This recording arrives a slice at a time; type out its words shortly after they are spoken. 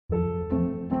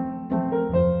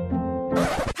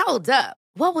Hold up.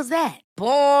 What was that?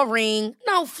 Boring.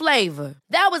 No flavor.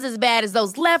 That was as bad as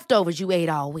those leftovers you ate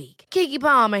all week. Keke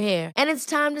Palmer here. And it's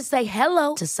time to say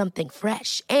hello to something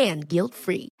fresh and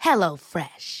guilt-free. Hello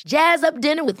Fresh. Jazz up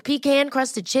dinner with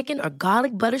pecan-crusted chicken or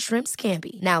garlic butter shrimp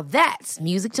scampi. Now that's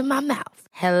music to my mouth.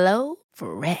 Hello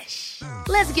Fresh.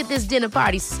 Let's get this dinner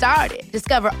party started.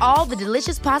 Discover all the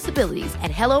delicious possibilities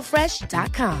at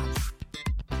hellofresh.com.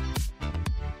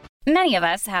 Many of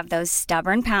us have those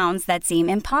stubborn pounds that seem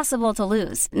impossible to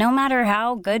lose, no matter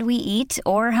how good we eat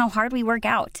or how hard we work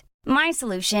out. My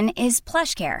solution is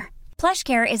PlushCare.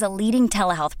 PlushCare is a leading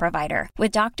telehealth provider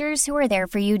with doctors who are there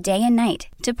for you day and night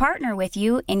to partner with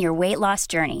you in your weight loss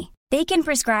journey. They can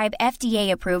prescribe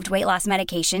FDA-approved weight loss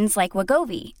medications like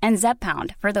Wegovy and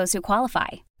Zepbound for those who qualify.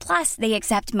 Plus, they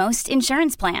accept most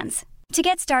insurance plans. To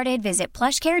get started, visit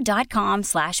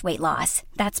plushcare.com/weightloss.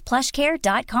 That's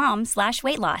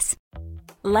plushcare.com/weightloss.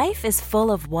 Life is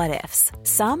full of what-ifs.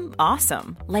 Some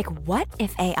awesome, like what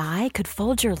if AI could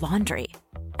fold your laundry?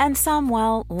 And some,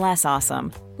 well, less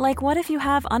awesome, like what if you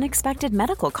have unexpected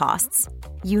medical costs?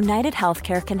 United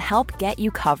Healthcare can help get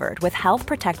you covered with Health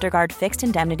Protector Guard fixed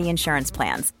indemnity insurance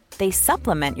plans. They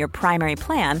supplement your primary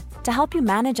plan to help you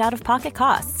manage out-of-pocket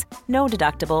costs. No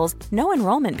deductibles, no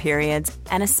enrollment periods,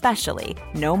 and especially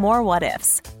no more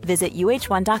what-ifs. Visit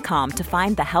uh1.com to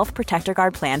find the Health Protector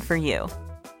Guard plan for you.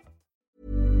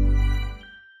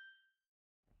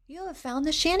 You have found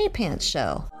the Shanny Pants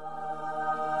Show.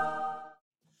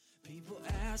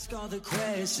 Ask all the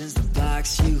questions that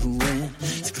box you in.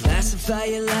 To classify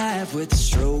your life with the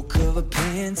stroke of a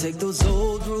pen. Take those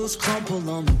old rules, crumple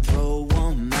them and throw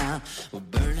them out. We're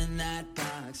burning that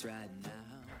box right now.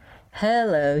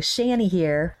 Hello, Shanny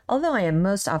here. Although I am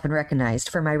most often recognized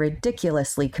for my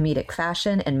ridiculously comedic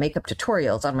fashion and makeup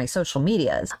tutorials on my social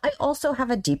medias, I also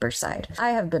have a deeper side.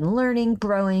 I have been learning,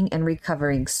 growing, and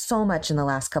recovering so much in the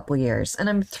last couple years, and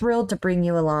I'm thrilled to bring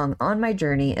you along on my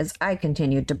journey as I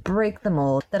continue to break the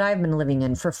mold that I've been living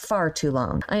in for far too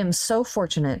long. I am so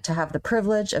fortunate to have the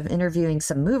privilege of interviewing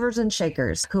some movers and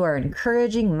shakers who are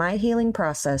encouraging my healing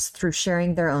process through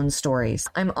sharing their own stories.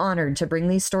 I'm honored to bring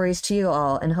these stories to you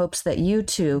all in hopes that you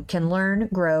too can learn,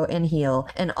 grow, and heal,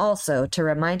 and also to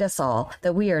remind us all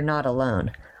that we are not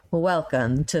alone.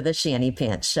 Welcome to the Shanny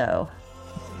Pants Show.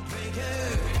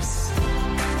 Breakers,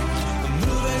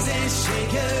 movers and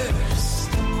shakers,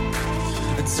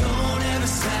 don't ever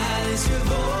silence your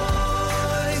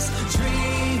voice.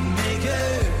 Dream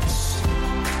makers,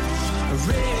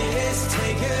 risk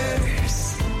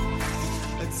takers,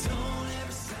 don't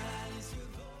ever silence your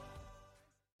voice.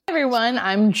 Everyone,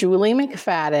 I'm Julie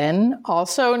McFadden,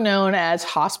 also known as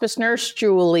Hospice Nurse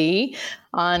Julie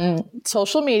on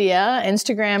social media,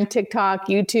 Instagram, TikTok,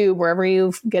 YouTube, wherever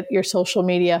you get your social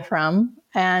media from.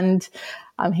 And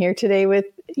I'm here today with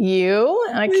you,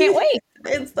 and I can't wait.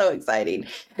 It's so exciting.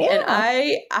 Yeah. And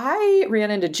I ran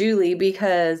into Julie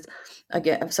because,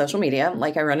 again, of social media,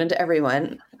 like I run into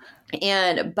everyone.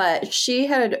 But she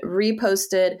had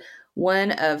reposted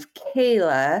one of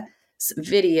Kayla's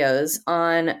videos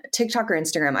on TikTok or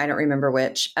Instagram. I don't remember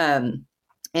which. And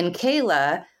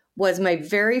Kayla was my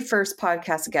very first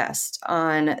podcast guest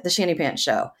on the Shanny Pants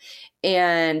Show.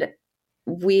 And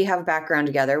we have background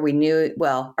together. We knew,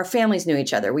 well, our families knew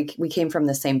each other. We came from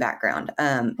the same background.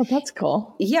 Oh, that's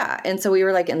cool. Yeah. And so we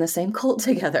were like in the same cult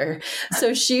together.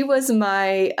 So she was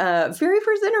my very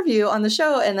first interview on the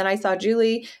show. And then I saw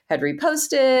Julie had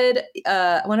reposted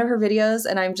one of her videos,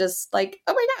 and I'm just like,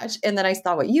 oh my gosh. And then I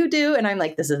saw what you do, and I'm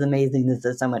like, this is amazing. This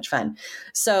is so much fun.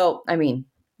 So, I mean,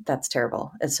 that's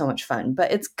terrible. It's so much fun,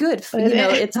 but it's good. You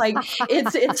know, it's like,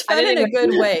 it's fun in a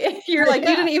good way. You're like, you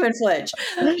didn't even flinch.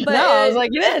 But no, I was like,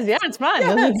 it is. Yeah, it's fun.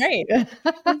 Yeah, This is great.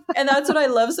 And that's what I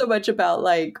love so much about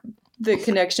like the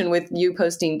connection with you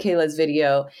posting Kayla's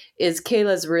video is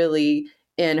Kayla's really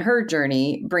in her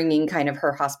journey, bringing kind of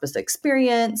her hospice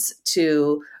experience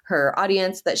to her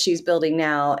audience that she's building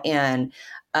now, and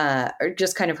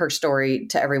just kind of her story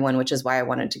to everyone, which is why I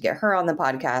wanted to get her on the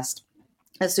podcast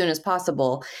as soon as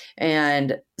possible.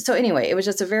 And so anyway, it was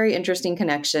just a very interesting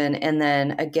connection. And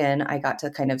then again, I got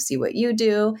to kind of see what you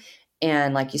do.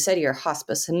 And like you said, you're a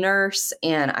hospice nurse.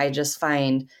 And I just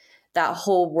find that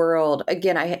whole world,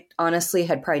 again, I honestly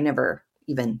had probably never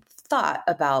even thought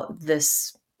about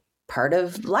this part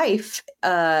of life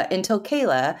until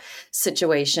Kayla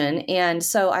situation. And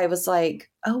so I was like,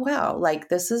 oh, wow, like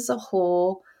this is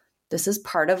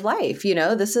part of life. You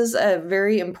know, this is a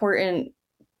very important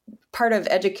part of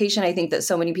education, I think, that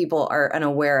so many people are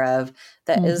unaware of,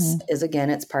 that is again,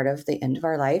 it's part of the end of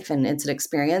our life, and it's an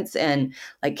experience. And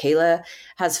like Kayla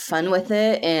has fun with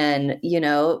it, and, you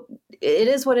know, it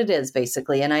is what it is,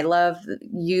 basically. And I love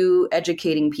you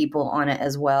educating people on it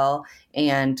as well.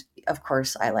 And of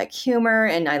course, I like humor,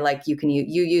 and I like you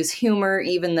use humor,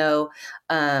 even though,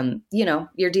 you know,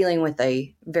 you're dealing with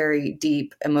a very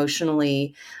deep,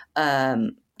 emotionally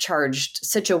charged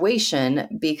situation,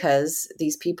 because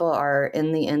these people are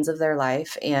in the ends of their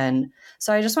life. And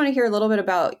so I just want to hear a little bit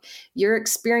about your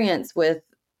experience with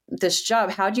this job.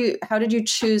 How did you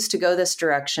choose to go this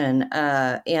direction,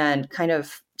 and kind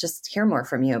of just hear more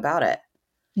from you about it?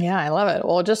 Yeah, I love it.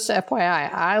 Well, just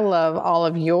FYI, I love all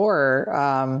of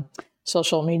your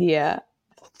social media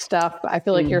stuff. I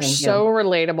feel like you're so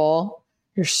relatable.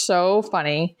 You're so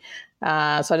funny. So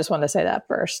I just wanted to say that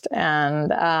first.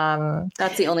 And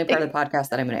that's the only part of the podcast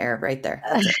that I'm going to air right there.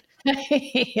 That's it.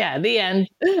 Yeah, the end.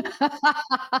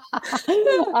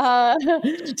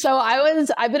 So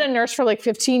I've been a nurse for like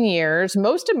 15 years.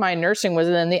 Most of my nursing was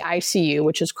in the ICU,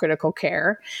 which is critical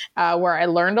care, where I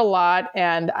learned a lot.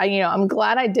 And I'm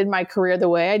glad I did my career the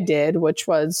way I did, which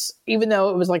was, even though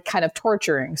it was like kind of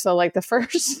torturing. So like the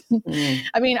first,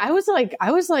 I mean, I was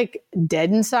like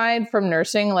dead inside from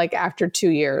nursing, like after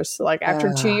 2 years, like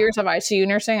after 2 years of ICU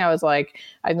nursing, I was like,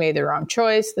 I've made the wrong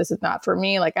choice. This is not for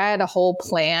me. Like I had a whole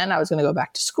plan. I was going to go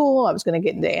back to school. I was going to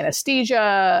get into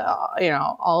anesthesia,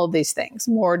 all of these things,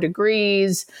 more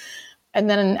degrees. And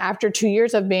then after 2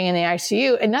 years of being in the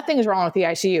ICU, and nothing's wrong with the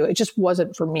ICU, it just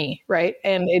wasn't for me, right?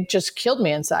 And it just killed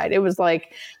me inside. It was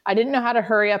like, I didn't know how to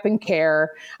hurry up and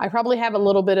care. I probably have a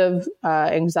little bit of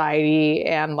anxiety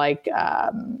and like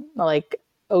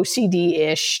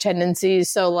OCD-ish tendencies.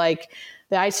 So like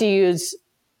the ICU's,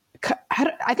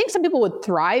 I think some people would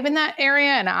thrive in that area.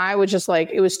 And I was just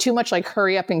like, it was too much like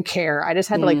hurry up and care. I just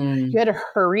had to you had to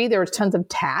hurry. There was tons of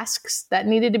tasks that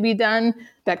needed to be done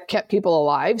that kept people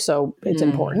alive. So it's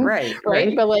important. Right.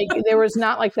 But like, there was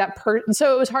not like that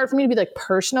so it was hard for me to be like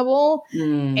personable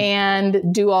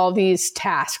and do all these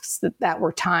tasks that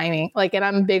were timing. Like, and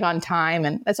I'm big on time,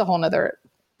 and that's a whole nother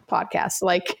podcast.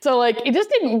 So it just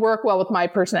didn't work well with my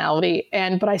personality.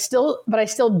 But I still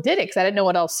did it because I didn't know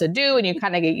what else to do. And you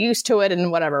kind of get used to it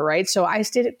and whatever. Right. So I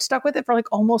stuck with it for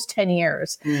like almost 10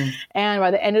 years. And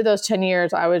by the end of those 10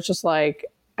 years, I was just like,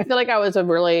 I feel like I was a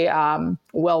really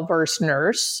well-versed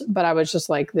nurse, but I was just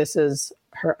like, this is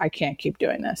her. I can't keep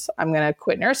doing this. I'm going to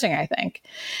quit nursing, I think.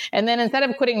 And then instead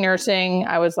of quitting nursing,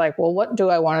 I was like, well, what do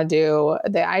I want to do?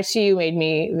 The ICU made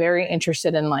me very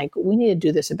interested in like, we need to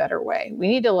do this a better way. We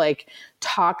need to like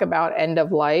talk about end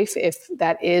of life if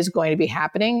that is going to be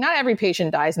happening. Not every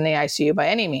patient dies in the ICU by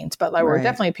any means, but like, we're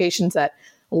definitely patients that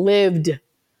lived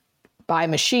by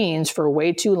machines for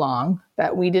way too long,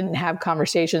 that we didn't have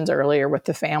conversations earlier with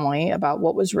the family about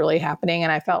what was really happening.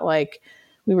 And I felt like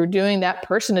we were doing that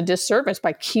person a disservice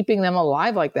by keeping them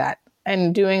alive like that,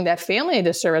 and doing that family a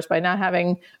disservice by not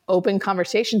having open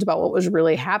conversations about what was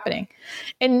really happening.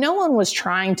 And no one was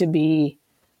trying to be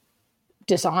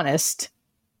dishonest.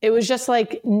 It was just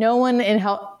like no one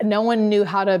knew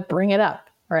how to bring it up.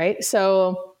 Right.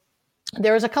 So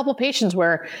there was a couple patients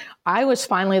where I was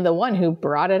finally the one who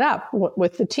brought it up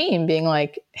with the team, being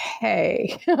like,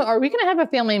 hey, are we going to have a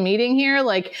family meeting here?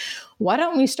 Like, why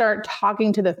don't we start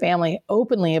talking to the family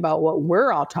openly about what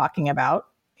we're all talking about?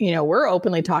 We're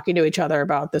openly talking to each other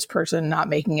about this person not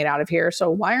making it out of here. So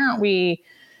why aren't we?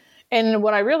 And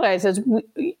what I realized is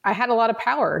I had a lot of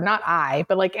power, not I,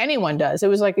 but like anyone does. It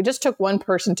was like, it just took one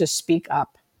person to speak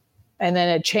up. And then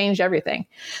it changed everything.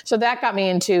 So that got me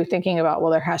into thinking about, well,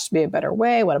 there has to be a better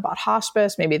way. What about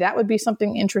hospice? Maybe that would be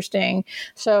something interesting.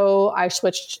 So I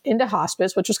switched into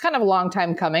hospice, which was kind of a long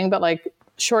time coming, but like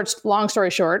long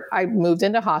story short, I moved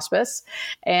into hospice,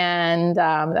 and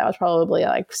that was probably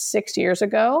like 6 years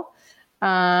ago.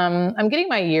 I'm getting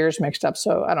my years mixed up,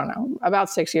 so I don't know, about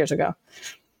 6 years ago.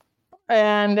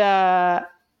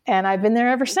 And I've been there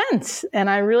ever since. And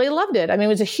I really loved it. I mean, it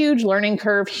was a huge learning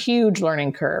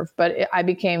curve, but I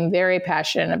became very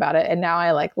passionate about it. And now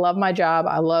I like love my job.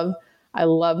 I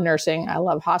love nursing. I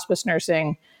love hospice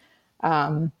nursing.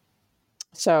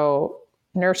 So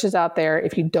nurses out there,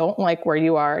 if you don't like where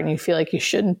you are and you feel like you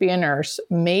shouldn't be a nurse,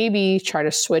 maybe try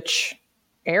to switch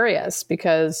areas,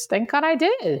 because thank God I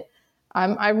did.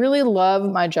 I really love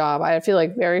my job. I feel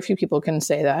like very few people can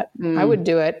say that. I would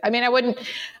do it. I mean, I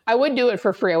would do it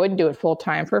for free. I wouldn't do it full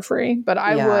time for free, but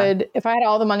I would, if I had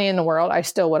all the money in the world, I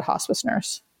still would hospice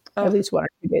nurse at least 1 or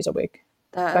 2 days a week.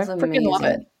 That's amazing. Love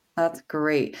it. That's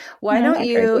great. Why don't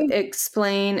you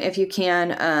explain, if you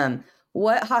can,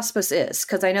 what hospice is,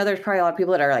 because I know there's probably a lot of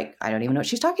people that are like, I don't even know what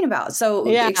she's talking about. So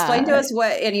Yeah. explain to us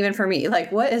what, and even for me,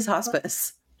 like, what is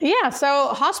hospice? Yeah. So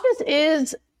hospice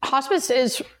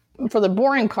is for the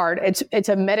boring part, it's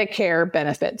a Medicare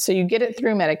benefit. So you get it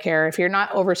through Medicare. If you're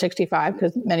not over 65,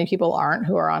 because many people aren't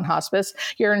who are on hospice,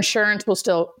 your insurance will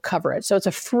still cover it. So it's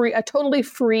a totally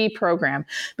free program,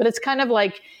 but it's kind of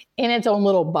like in its own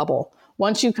little bubble.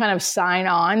 Once you kind of sign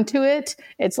on to it,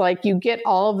 it's like you get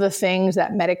all of the things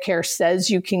that Medicare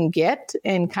says you can get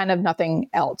and kind of nothing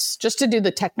else, just to do the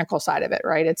technical side of it,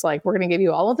 right? It's like, we're going to give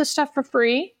you all of this stuff for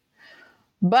free,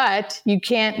 but you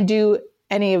can't do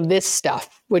any of this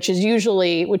stuff, which is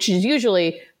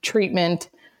usually treatment,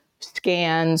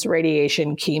 scans,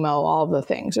 radiation, chemo, all of the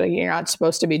things. So you're not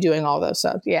supposed to be doing all those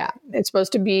stuff. Yeah, it's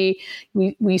supposed to be,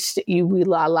 we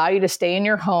allow you to stay in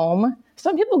your home.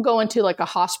 Some people go into like a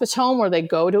hospice home where they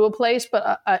go to a place,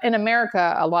 but in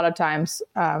America, a lot of times,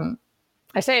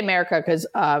 I say America because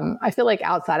I feel like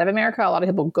outside of America, a lot of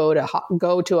people go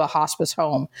to a hospice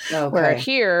home. Okay. Where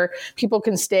here, people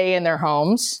can stay in their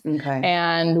homes,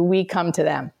 and we come to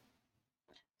them.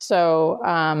 So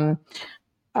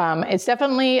it's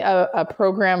definitely a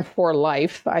program for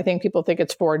life. I think people think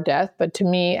it's for death, but to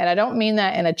me, and I don't mean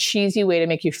that in a cheesy way to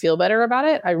make you feel better about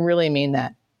it. I really mean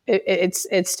that.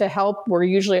 It's to help. We're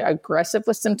usually aggressive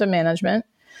with symptom management.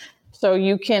 So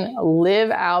you can live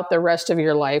out the rest of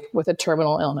your life with a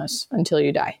terminal illness until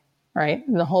you die, right?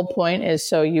 And the whole point is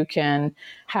so you can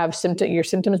have your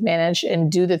symptoms managed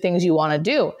and do the things you want to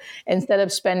do instead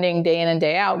of spending day in and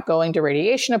day out going to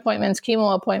radiation appointments,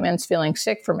 chemo appointments, feeling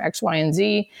sick from X, Y, and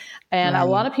Z. And a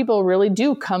lot of people really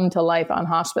do come to life on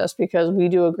hospice because we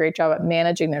do a great job at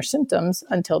managing their symptoms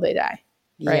until they die.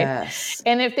 Right. Yes.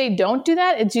 And if they don't do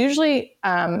that, it's usually,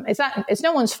 it's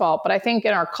no one's fault, but I think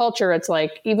in our culture, it's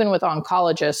like, even with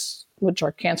oncologists, which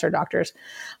are cancer doctors,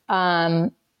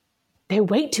 they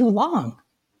wait too long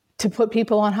to put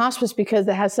people on hospice because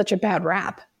it has such a bad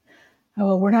rap.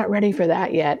 Oh, we're not ready for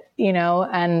that yet,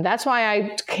 and that's why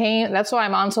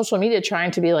I'm on social media trying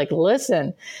to be like,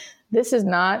 listen, death is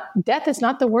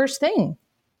not the worst thing.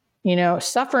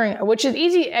 Suffering, which is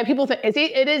easy. People think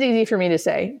it is easy for me to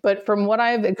say, but from what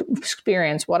I've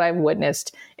experienced, what I've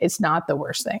witnessed, it's not the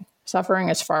worst thing. Suffering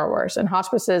is far worse. And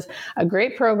hospice is a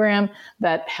great program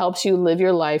that helps you live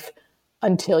your life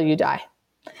until you die.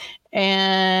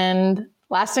 And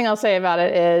last thing I'll say about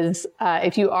it is,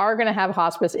 if you are going to have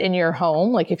hospice in your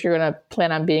home, like if you're going to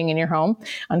plan on being in your home,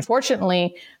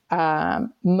 unfortunately,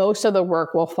 most of the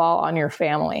work will fall on your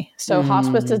family. So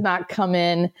hospice does not come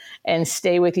in and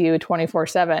stay with you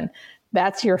 24/7.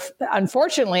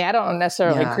 Unfortunately, I don't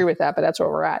necessarily agree with that, but that's where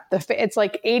we're at. It's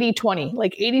like 80-20,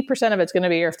 like 80% of it's going to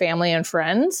be your family and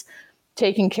friends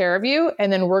taking care of you.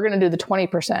 And then we're going to do the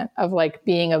 20% of like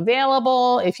being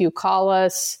available if you call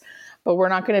us, but we're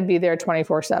not going to be there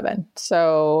 24/7.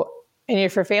 So, and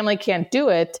if your family can't do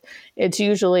it, it's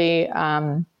usually,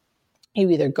 you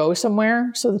either go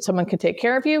somewhere so that someone can take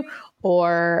care of you,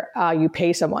 or you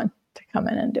pay someone to come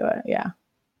in and do it. Yeah.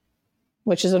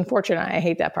 Which is unfortunate. I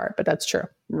hate that part, but that's true.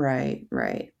 Right.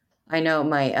 I know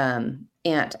my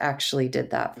aunt actually did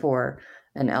that for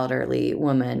an elderly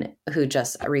woman who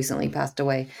just recently passed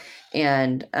away.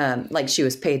 And like she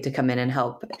was paid to come in and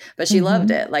help, but she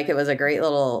loved it. Like it was a great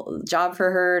little job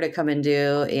for her to come and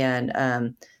do.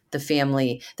 And the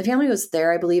family was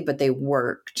there, I believe, but they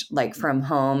worked like from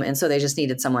home. And so they just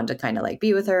needed someone to kind of like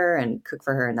be with her and cook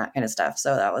for her and that kind of stuff.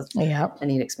 So that was a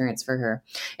neat experience for her.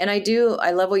 And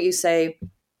I love what you say,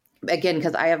 again,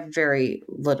 because I have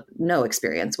no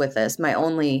experience with this. My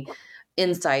only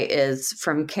insight is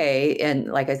from Kay. And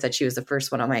like I said, she was the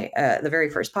first one on my, the very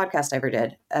first podcast I ever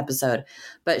did episode,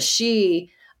 but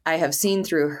I have seen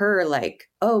through her like,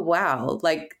 oh, wow.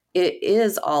 Like, it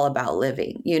is all about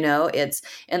living,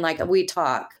 and like we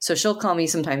talk. So she'll call me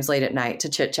sometimes late at night to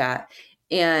chit chat.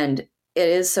 And it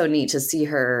is so neat to see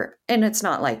her. And it's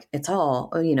not like it's all,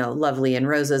 lovely and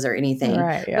roses or anything,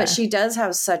 but she does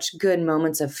have such good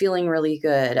moments of feeling really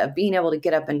good, of being able to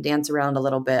get up and dance around a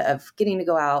little bit, of getting to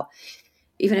go out,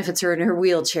 even if it's her in her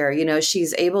wheelchair,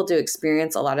 she's able to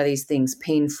experience a lot of these things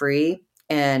pain-free.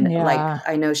 And like,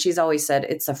 I know she's always said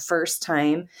it's the first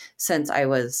time since I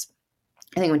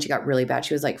think when she got really bad,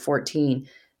 she was like 14,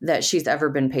 that she's ever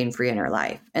been pain-free in her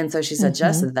life. And so she said,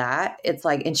 just that, it's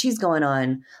like, and she's going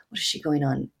on,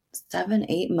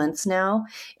 7-8 months now.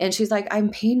 And she's like,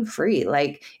 I'm pain-free.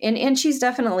 Like, and she's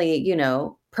definitely,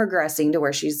 progressing to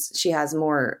where she has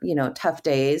more, tough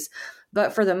days,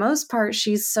 But for the most part,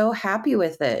 she's so happy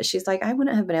with it. She's like, I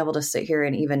wouldn't have been able to sit here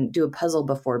and even do a puzzle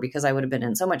before because I would have been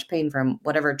in so much pain from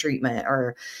whatever treatment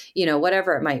or,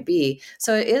 whatever it might be.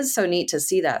 So it is so neat to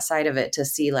see that side of it, to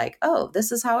see like, oh,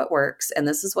 this is how it works. And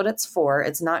this is what it's for.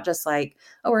 It's not just like,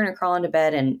 oh, we're going to crawl into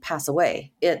bed and pass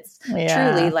away. It's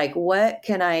truly like, what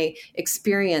can I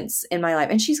experience in my life?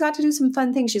 And she's got to do some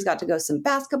fun things. She's got to go to some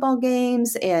basketball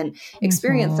games and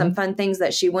experience some fun things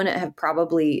that she wouldn't have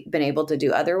probably been able to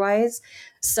do otherwise.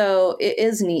 So it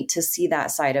is neat to see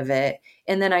that side of it.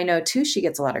 And then I know too, she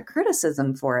gets a lot of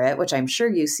criticism for it, which I'm sure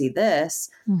you see this,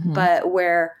 but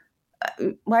why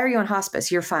are you on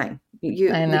hospice? You're fine.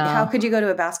 How could you go to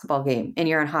a basketball game and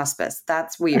you're on hospice?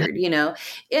 That's weird, And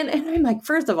I'm like,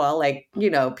 first of all, like,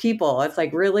 people, it's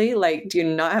like, really? Like, do you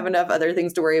not have enough other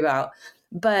things to worry about?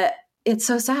 But it's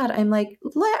so sad. I'm like,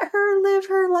 let her live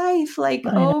her life. Like,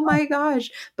 oh my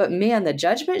gosh. But man, the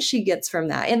judgment she gets from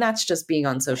that. And that's just being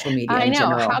on social media. I in know.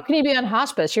 general. How can you be on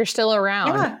hospice? You're still around.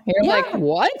 Yeah. You're like,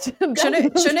 what?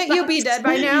 Shouldn't you be dead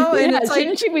by now? And it's like,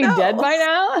 shouldn't you be dead by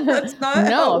now? That's not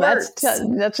how it works.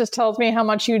 That just tells me how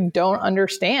much you don't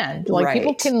understand. Like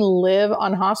people can live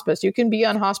on hospice. You can be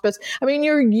on hospice. I mean,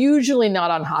 you're usually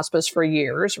not on hospice for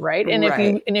years, right? And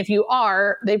if you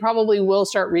are, they probably will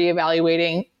start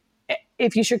reevaluating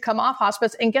if you should come off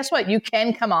hospice. And guess what? You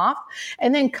can come off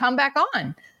and then come back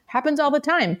on. Happens all the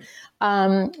time.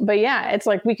 But yeah, it's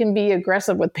like we can be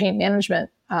aggressive with pain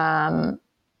management.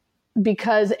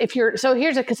 Because because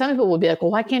some people will be like,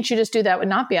 well, why can't you just do that and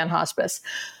not be on hospice?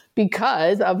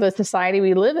 Because of the society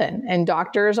we live in. And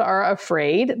doctors are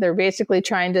afraid. They're basically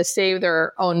trying to save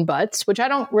their own butts, which I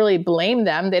don't really blame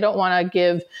them. They don't want to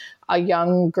give a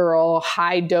young girl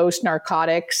high dose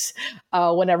narcotics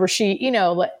whenever she,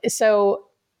 so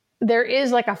there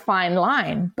is like a fine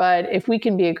line. But if we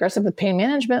can be aggressive with pain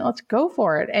management, let's go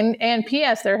for it. And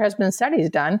P.S., there has been studies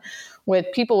done with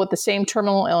people with the same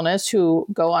terminal illness who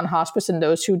go on hospice and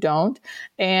those who don't.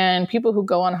 And people who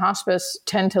go on hospice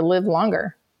tend to live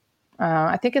longer.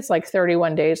 I think it's like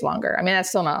 31 days longer. I mean, that's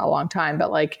still not a long time,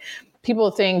 but like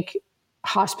people think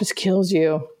hospice kills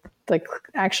you. Like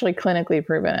actually clinically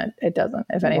proven it doesn't.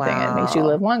 If anything, It makes you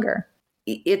live longer.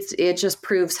 It just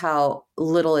proves how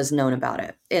little is known about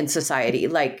it in society.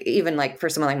 Like even like for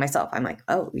someone like myself, I'm like,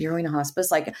 oh, you're going to hospice?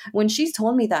 Like when she's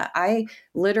told me that, I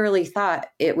literally thought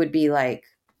it would be like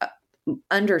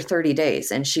under 30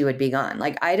 days and she would be gone.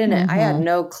 Like I had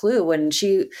no clue when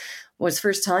she was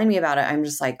first telling me about it. I'm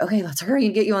just like, okay, let's hurry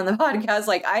and get you on the podcast.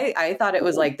 Like I thought it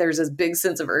was like, there's this big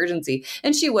sense of urgency,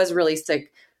 and she was really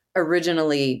sick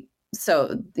originally.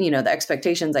 So, the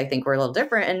expectations I think were a little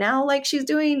different, and now like she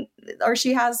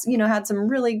has, had some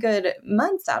really good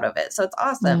months out of it. So it's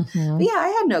awesome. But yeah, I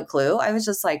had no clue. I was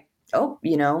just like, oh,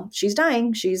 she's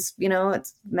dying. She's,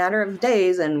 it's a matter of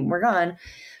days and we're gone.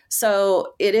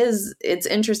 So it's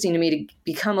interesting to me to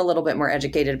become a little bit more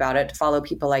educated about it, to follow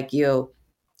people like you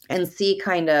and see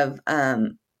kind of,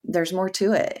 there's more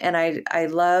to it. And I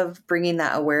love bringing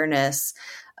that awareness,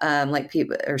 like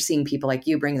people, or seeing people like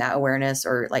you bring that awareness,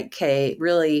 or like Kay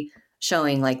really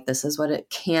showing like, this is what it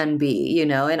can be,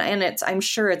 and it's, I'm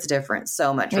sure it's different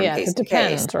so much from case to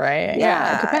case. Right?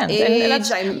 Yeah, it depends.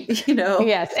 Age,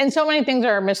 Yes. And so many things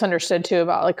are misunderstood too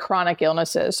about like chronic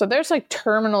illnesses. So there's like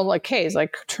terminal, like Kay's,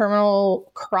 like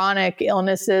terminal chronic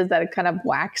illnesses that kind of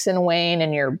wax and wane,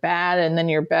 and you're bad and then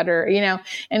you're better,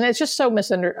 and it's just so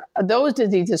misunderstood. Those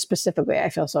diseases specifically, I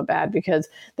feel so bad because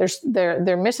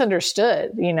they're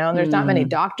misunderstood, there's not many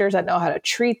doctors that know how to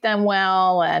treat them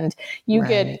well. And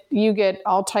you get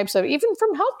all types of, even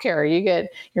from healthcare,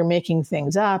 you're making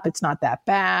things up. It's not that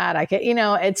bad.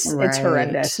 It's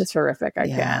horrendous. It's horrific. I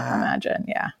can't imagine.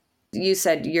 Yeah. You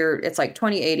said it's like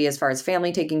 20/80 as far as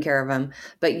family taking care of them,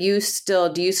 but do you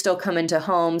still come into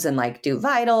homes and like do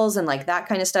vitals and like that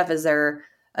kind of stuff? Is there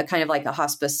a kind of like a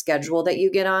hospice schedule that you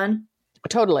get on?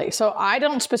 Totally. So I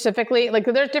don't specifically, like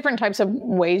there's different types of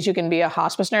ways you can be a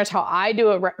hospice nurse. How I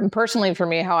do it personally, for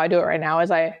me, how I do it right now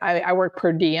is I work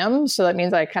per diem. So that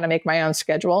means I kind of make my own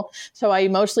schedule. So I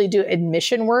mostly do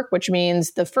admission work, which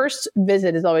means the first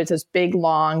visit is always this big,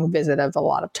 long visit of a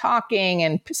lot of talking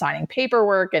and signing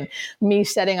paperwork and me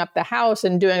setting up the house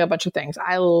and doing a bunch of things.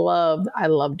 I love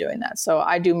doing that. So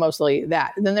I do mostly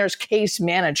that. And then there's case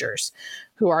managers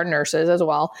who are nurses as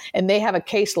well. And they have a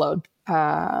caseload.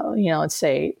 Let's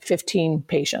say 15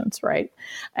 patients, right?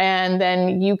 And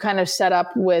then you kind of set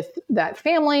up with that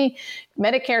family.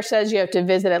 Medicare says you have to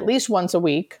visit at least once a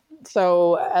week.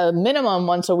 So a minimum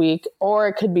once a week, or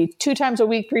it could be 2 times a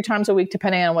week, 3 times a week,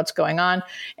 depending on what's going on.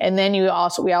 And then we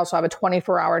also have a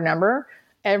 24-hour number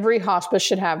Every hospice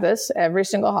should have this. Every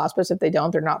single hospice. If they don't,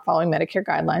 they're not following Medicare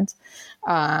guidelines.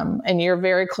 And you're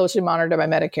very closely monitored by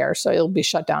Medicare, so you'll be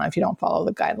shut down if you don't follow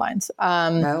the guidelines.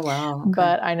 Oh, wow. Okay.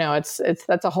 But I know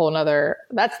that's a whole nother,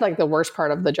 that's like the worst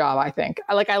part of the job, I think.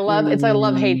 It's a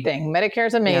love-hate thing. Medicare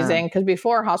is amazing because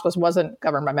before hospice wasn't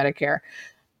governed by Medicare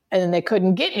and then they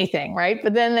couldn't get anything, right?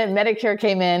 But then Medicare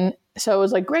came in. So it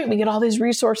was like, great, we get all these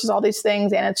resources, all these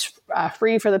things, and it's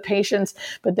free for the patients.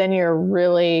 But then you're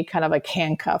really kind of like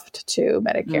handcuffed to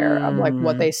Medicare of like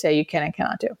what they say you can and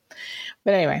cannot do.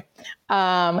 But anyway,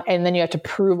 and then you have to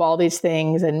prove all these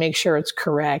things and make sure it's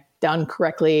done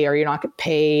correctly, or you're not get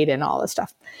paid and all this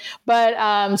stuff.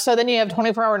 But so then you have a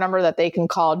 24-hour number that they can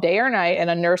call day or night, and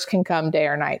a nurse can come day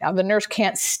or night. Now the nurse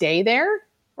can't stay there,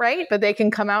 right? But they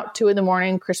can come out 2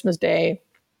 a.m, Christmas Day,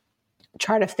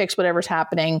 try to fix whatever's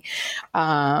happening.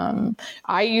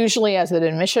 I usually, as an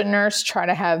admission nurse, try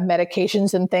to have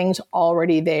medications and things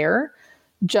already there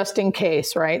just in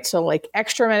case, right? So like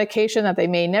extra medication that they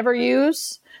may never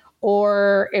use,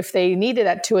 or if they need it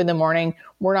at 2 a.m,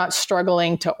 we're not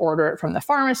struggling to order it from the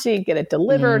pharmacy, get it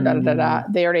delivered,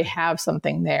 They already have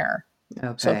something there.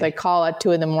 Okay. So if they call at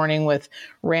 2 a.m. with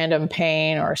random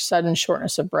pain or sudden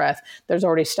shortness of breath, there's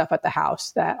already stuff at the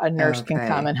house that a nurse can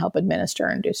come and help administer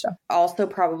and do stuff. Also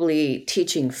probably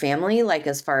teaching family, like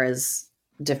as far as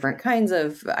different kinds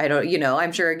of,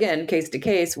 I'm sure, again, case to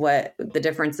case, what the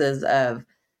differences of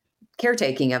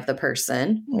caretaking of the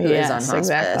person who is on hospice.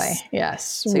 Exactly.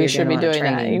 Yes. So we should be doing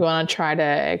that. You want to try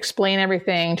to explain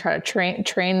everything, try to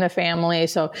train the family.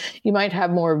 So you might have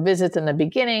more visits in the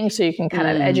beginning so you can kind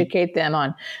of educate them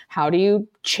on how do you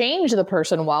change the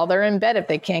person while they're in bed if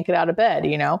they can't get out of bed,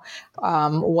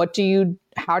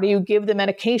 how do you give the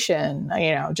medication?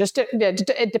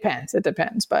 It depends. It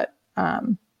depends. But,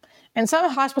 and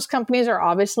some hospice companies are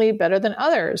obviously better than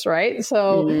others, right?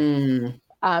 So,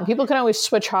 people can always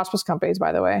switch hospice companies,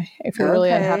 by the way. If you're really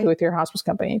unhappy with your hospice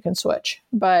company, you can switch.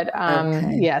 But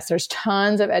yes, there's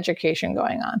tons of education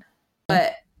going on.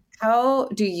 But how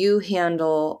do you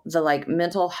handle the like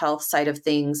mental health side of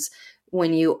things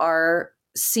when you are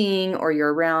seeing or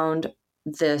you're around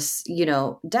this,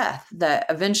 death that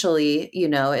eventually,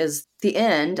 is the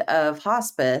end of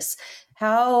hospice?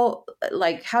 How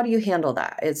do you handle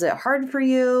that? Is it hard for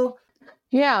you?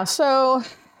 Yeah. So,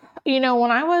 when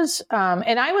I was,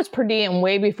 and I was per diem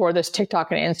way before this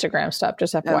TikTok and Instagram stuff,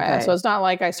 just FYI. Okay. So it's not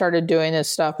like I started doing this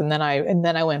stuff and then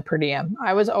I went per diem.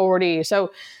 I was already,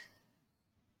 so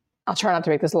I'll try not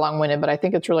to make this long-winded, but I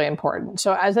think it's really important.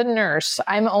 So as a nurse,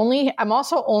 I'm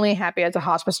also only happy as a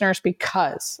hospice nurse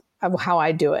because of how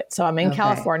I do it. So I'm in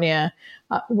California.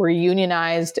 We're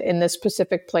unionized in this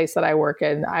specific place that I work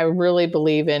in. I really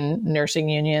believe in nursing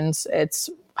unions. It's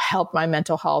helped my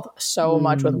mental health so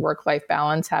much with work-life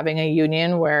balance, having a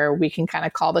union where we can kind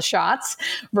of call the shots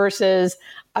versus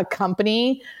a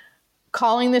company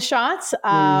calling the shots,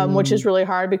 which is really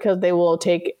hard because they will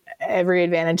take every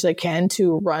advantage they can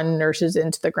to run nurses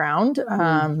into the ground.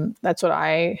 That's what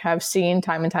I have seen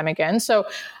time and time again. So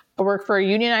I work for a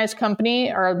unionized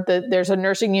company, or there's a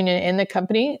nursing union in the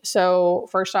company. So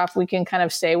first off, we can kind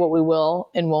of say what we will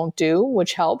and won't do,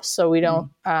 which helps. So we don't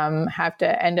have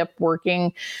to end up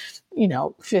working,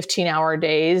 15-hour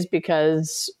days,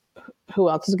 because who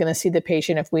else is going to see the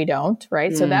patient if we don't,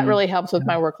 right? So that really helps with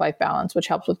my work-life balance, which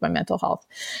helps with my mental health.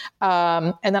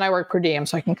 And then I work per diem,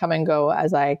 so I can come and go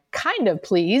as I kind of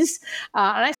please.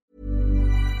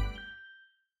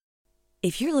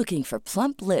 If you're looking for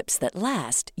plump lips that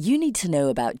last, you need to know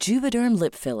about Juvederm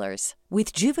lip fillers.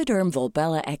 With Juvederm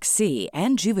Volbella XC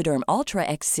and Juvederm Ultra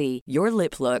XC, your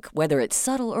lip look, whether it's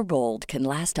subtle or bold, can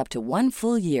last up to 1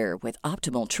 full year with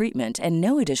optimal treatment and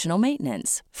no additional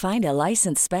maintenance. Find a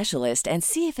licensed specialist and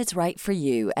see if it's right for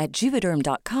you at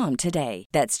Juvederm.com today.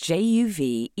 That's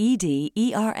JUVEDERM.com.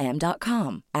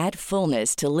 Add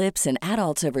fullness to lips in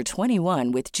adults over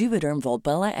 21 with Juvederm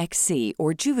Volbella XC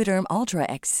or Juvederm Ultra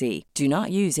XC. Do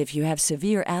not use if you have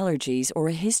severe allergies or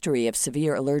a history of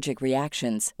severe allergic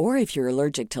reactions, or if you're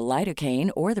allergic to lidocaine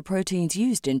or the proteins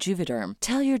used in Juvederm.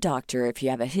 Tell your doctor if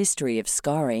you have a history of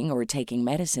scarring or taking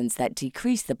medicines that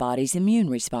decrease the body's immune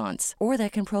response or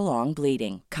that can prolong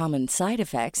bleeding. Common side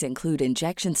effects include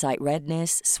injection site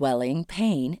redness, swelling,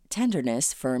 pain,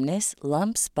 tenderness, firmness,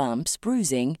 lumps, bumps,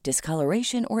 bruising,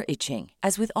 discoloration, or itching.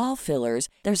 As with all fillers,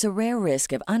 there's a rare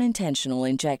risk of unintentional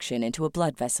injection into a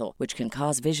blood vessel, which can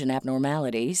cause vision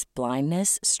abnormalities,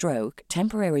 blindness, stroke,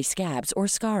 temporary scabs, or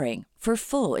scarring. For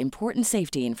full, important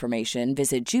safety information,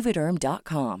 visit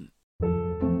Juvederm.com.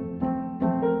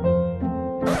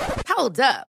 Hold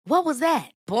up. What was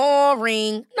that?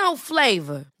 Boring. No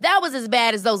flavor. That was as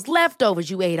bad as those leftovers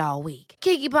you ate all week.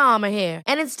 Keke Palmer here,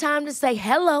 and it's time to say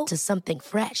hello to something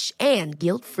fresh and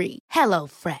guilt-free. Hello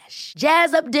Fresh.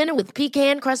 Jazz up dinner with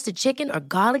pecan-crusted chicken or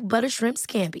garlic butter shrimp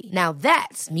scampi. Now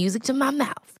that's music to my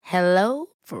mouth. Hello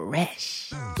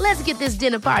Fresh. Let's get this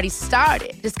dinner party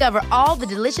started. Discover all the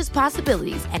delicious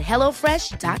possibilities at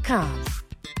hellofresh.com.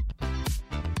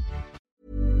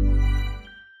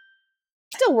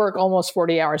 Still work almost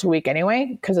 40 hours a week anyway,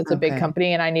 because it's a big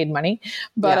company and I need money.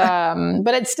 But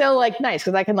but it's still like nice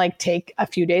because I can like take a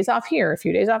few days off here, a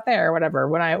few days off there, or whatever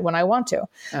when I want to.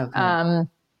 Okay.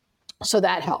 So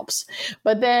that helps.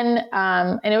 But then,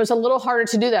 and it was a little harder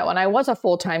to do that when I was a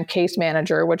full-time case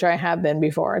manager, which I have been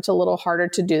before. It's a little harder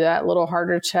to do that, a little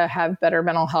harder to have better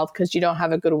mental health because you don't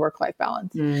have a good work-life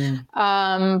balance.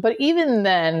 But even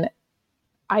then,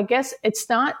 I guess it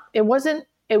wasn't,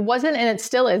 and it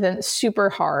still isn't super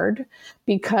hard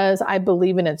because I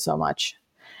believe in it so much.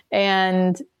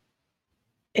 And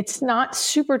it's not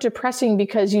super depressing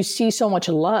because you see so much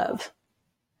love.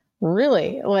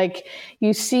 Really, like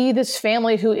you see this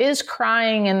family who is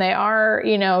crying and they are,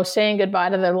 saying goodbye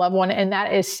to their loved one. And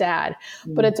that is sad.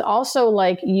 But it's also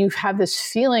like you have this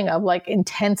feeling of like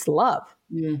intense love.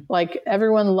 Like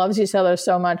everyone loves each other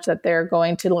so much that they're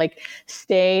going to like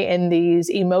stay in these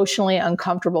emotionally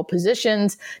uncomfortable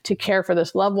positions to care for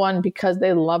this loved one because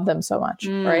they love them so much.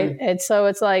 Right. And so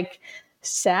it's like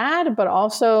sad, but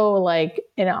also like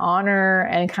an honor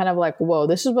and kind of like, whoa,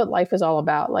 this is what life is all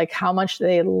about. Like how much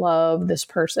they love this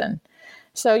person.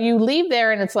 So you leave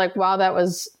there and it's like, wow, I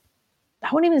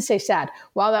wouldn't even say sad.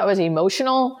 Wow, that was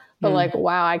emotional, but like,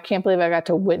 wow, I can't believe I got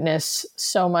to witness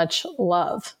so much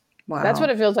love. Wow. That's what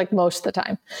it feels like most of the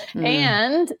time.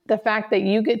 And the fact that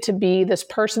you get to be this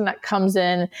person that comes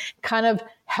in kind of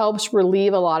helps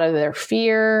relieve a lot of their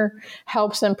fear,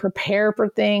 helps them prepare for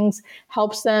things,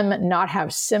 helps them not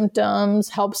have symptoms,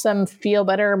 helps them feel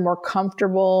better, more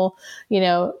comfortable.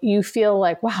 You feel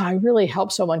like, wow, I really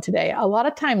helped someone today. A lot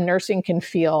of time nursing can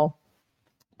feel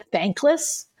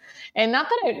thankless. And not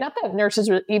that nurses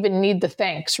even need the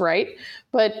thanks, right?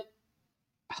 But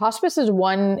hospice is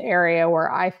one area where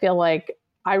I feel like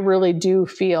I really do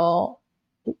feel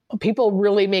people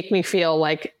really make me feel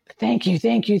like, thank you.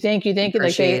 Like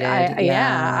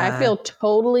I feel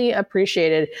totally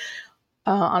appreciated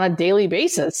on a daily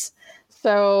basis.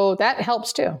 So that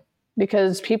helps too,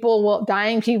 because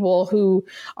dying people who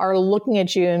are looking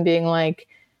at you and being like,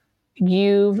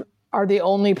 you are the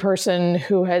only person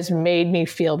who has made me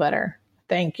feel better.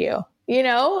 Thank you.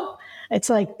 It's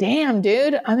like, damn,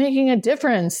 dude, I'm making a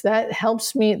difference. That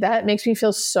helps me. That makes me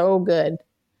feel so good.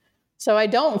 So I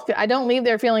don't leave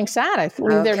there feeling sad. I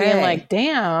leave there being like,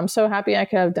 damn, I'm so happy I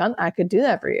could do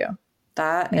that for you.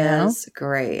 That is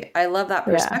great. I love that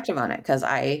perspective on it because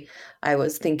I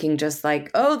was thinking just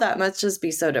like, oh, that must just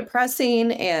be so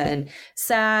depressing and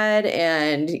sad.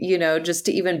 And, just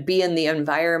to even be in the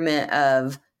environment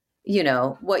of,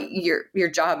 what your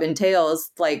job entails,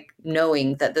 like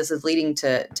knowing that this is leading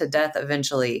to death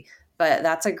eventually. But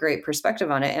that's a great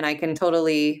perspective on it. And I can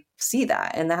totally see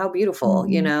that and how beautiful,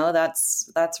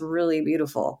 that's really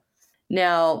beautiful.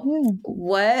 Now,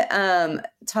 what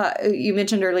you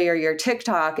mentioned earlier, your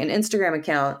TikTok and Instagram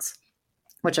accounts,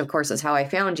 which of course is how I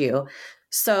found you.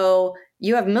 So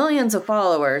you have millions of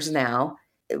followers now.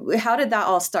 How did that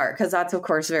all start? Because that's, of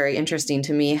course, very interesting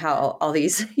to me how all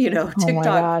these, TikTok, oh my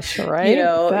gosh, right?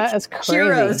 That is crazy.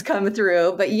 Heroes come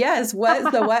through. But yes,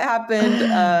 what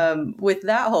happened with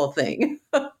that whole thing?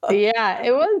 Yeah,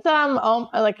 it was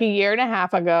like a year and a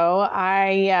half ago.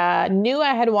 I knew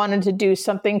I had wanted to do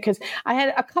something because I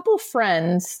had a couple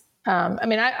friends.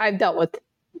 I've dealt with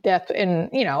death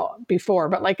before,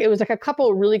 but like it was like a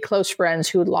couple of really close friends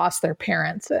who had lost their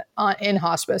parents in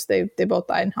hospice. They both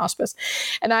died in hospice.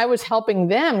 And I was helping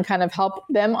them help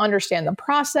them understand the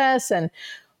process and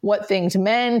what things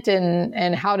meant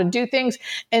and how to do things.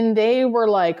 And they were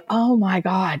like, oh my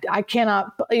God, I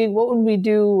cannot, what would we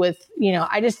do with,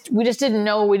 we just didn't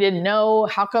know. We didn't know.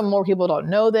 How come more people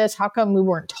don't know this? How come we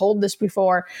weren't told this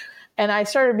before? And I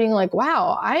started being like,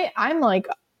 wow, I'm like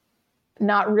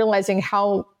not realizing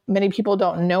how many people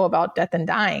don't know about death and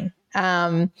dying.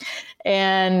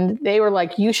 And they were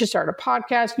like, you should start a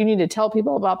podcast. You need to tell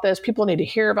people about this. People need to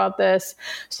hear about this.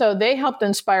 So they helped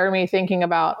inspire me thinking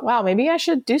about, wow, maybe I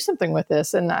should do something with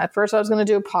this. And at first I was going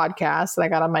to do a podcast and I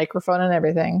got a microphone and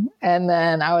everything. And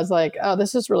then I was like, oh,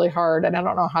 this is really hard. And I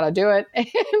don't know how to do it. And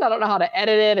I don't know how to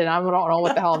edit it. And I don't know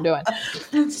what the hell I'm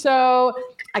doing. So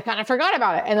I kind of forgot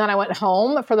about it. And then I went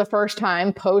home for the first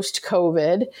time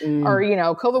post-COVID, or,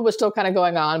 COVID was still kind of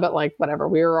going on, but like, whatever,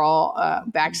 we were all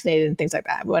vaccinated and things like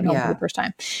that. We went home for the first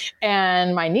time.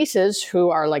 And my nieces, who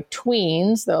are like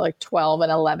tweens, they're like 12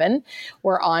 and 11,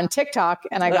 were on TikTok.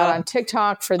 And I got on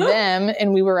TikTok for them.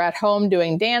 And we were at home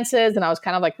doing dances. And I was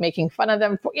kind of like making fun of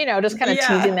them, just kind of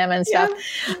teasing them and stuff.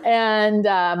 And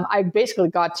I basically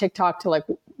got TikTok to like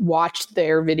watch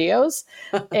their videos.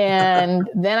 And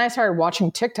then I started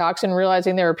watching TikToks and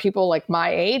realizing there were people like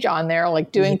my age on there,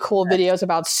 like doing cool videos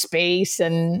about space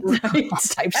and all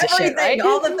types of shit, right?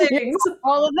 All the things.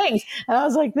 All the things. And I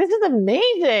was like, this is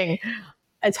amazing.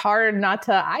 I think it's hard not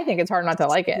to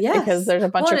like it because there's a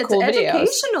bunch of cool videos.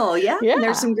 Educational. Yeah. And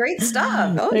there's some great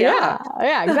stuff. Oh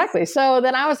yeah, exactly. So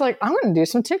then I was like, I'm going to do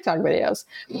some TikTok videos.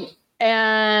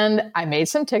 And I made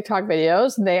some TikTok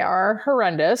videos. They are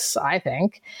horrendous, I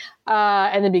think,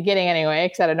 in the beginning anyway,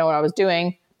 because I didn't know what I was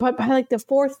doing. But by like the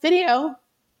fourth video,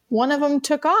 one of them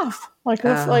took off. Maybe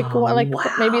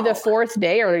the fourth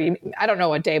day, or I don't know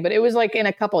what day, but it was like in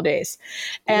a couple days.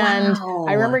 And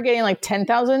I remember getting like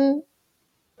 10,000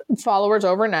 followers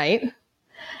overnight.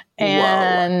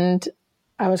 And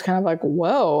I was kind of like,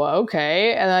 whoa,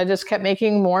 okay. And I just kept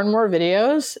making more and more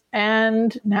videos.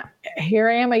 And now here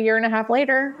I am a year and a half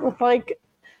later with like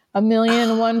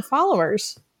 1,000,001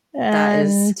 followers. And that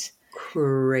is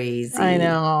crazy. I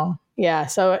know. Yeah.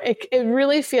 So it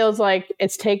really feels like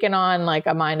it's taken on like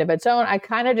a mind of its own. I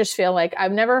kind of just feel like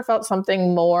I've never felt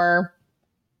something more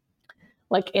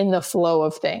like in the flow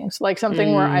of things, like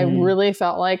something where I really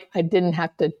felt like I didn't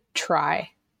have to try.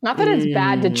 Not that it's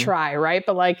bad to try, right?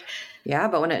 But like,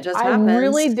 but when it just happens. I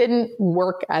really didn't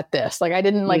work at this. Like I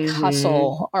didn't like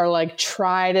hustle or like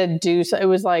try to do so. It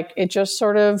was like, it just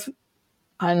sort of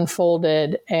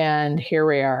unfolded and here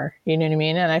we are, you know what I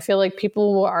mean? And I feel like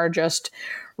people are just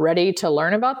ready to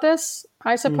learn about this,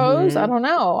 I suppose. I don't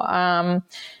know.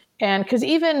 And cause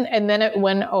and then it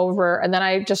went over and then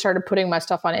I just started putting my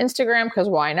stuff on Instagram cause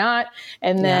why not?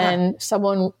 And then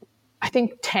someone, I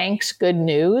think Tank's Good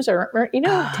News or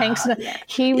Tank's,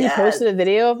 he reposted a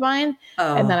video of mine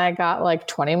and then I got like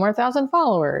 20 more thousand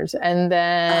followers. And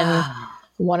then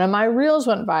one of my reels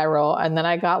went viral and then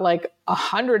I got like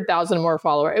 100,000 more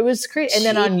followers. It was crazy. And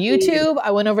then on YouTube,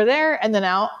 I went over there and then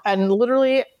out and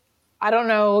literally, I don't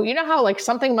know, you know how like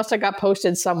something must have got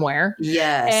posted somewhere.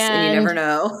 Yes. And you never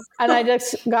know. And I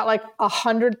just got like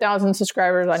 100,000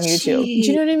 subscribers on YouTube. Do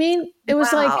you know what I mean? It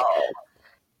was like,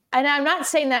 and I'm not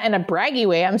saying that in a braggy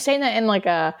way. I'm saying that in like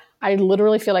I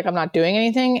literally feel like I'm not doing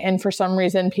anything. And for some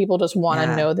reason, people just want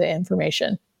to know the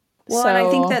information. Well, and I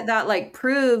think that like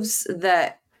proves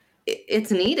that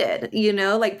it's needed,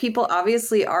 like people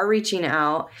obviously are reaching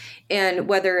out and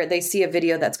whether they see a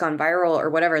video that's gone viral or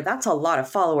whatever, that's a lot of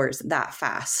followers that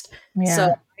fast. Yeah. So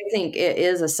I think it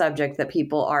is a subject that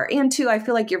people are, and two, I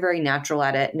feel like you're very natural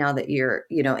at it now that you're,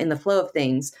 in the flow of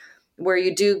things. Where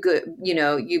you do good,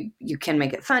 you can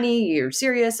make it funny, you're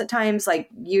serious at times, like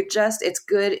it's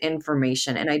good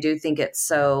information. And I do think it's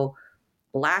so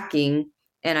lacking.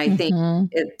 And I think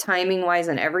timing wise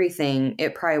and everything,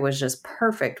 it probably was just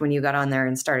perfect when you got on there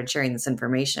and started sharing this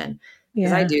information.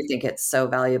 Because I do think it's so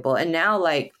valuable. And now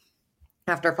like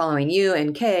after following you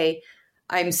and Kay,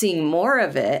 I'm seeing more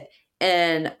of it.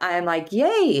 And I'm like,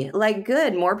 yay, like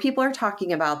good. More people are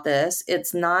talking about this.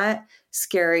 It's not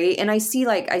scary. And I see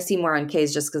more on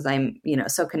Kay's just because I'm,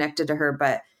 so connected to her.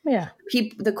 But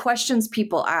the questions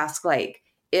people ask, I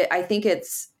think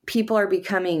people are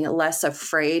becoming less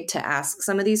afraid to ask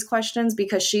some of these questions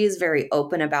because she is very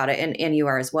open about it. And you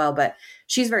are as well. But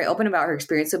she's very open about her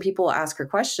experience. So people will ask her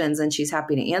questions and she's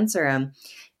happy to answer them.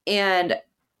 And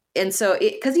so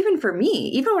because even for me,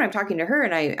 even when I'm talking to her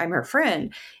and I'm her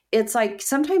friend, it's like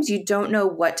sometimes you don't know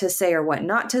what to say or what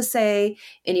not to say,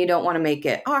 and you don't want to make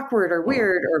it awkward or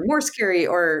weird or more scary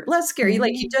or less scary.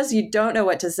 Like you don't know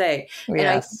what to say. Yes. And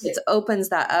I think it opens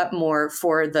that up more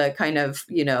for the kind of,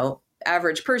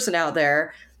 average person out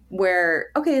there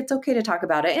where, okay, it's okay to talk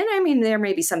about it. And I mean, there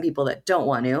may be some people that don't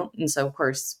want to. And so of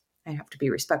course I have to be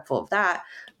respectful of that.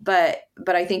 But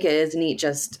I think it is neat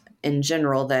just in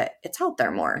general that it's out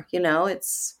there more,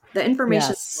 it's the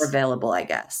information is more available, I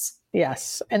guess.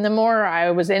 Yes. And the more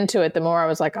I was into it, the more I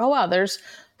was like, oh, wow, there's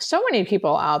so many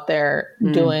people out there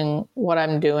doing what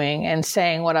I'm doing and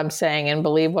saying what I'm saying and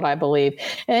believe what I believe.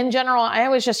 And in general, I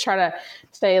always just try to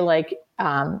say like,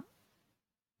 I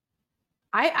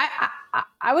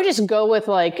would just go with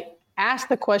like, ask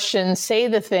the questions, say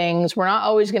the things. We're not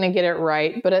always going to get it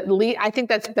right, but at least I think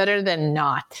that's better than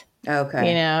not.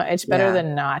 Okay. It's better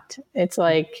than not. It's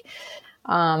like,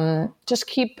 I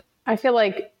feel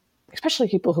like, especially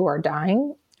people who are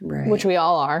dying, Right. which we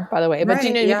all are, by the way. But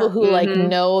Right, people who like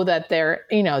know that their,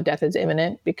 death is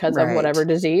imminent because of whatever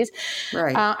disease.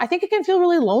 Right. I think it can feel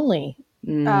really lonely.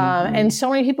 And so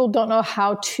many people don't know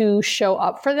how to show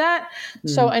up for that.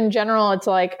 So in general, it's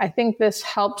like, I think this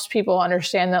helps people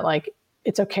understand that like,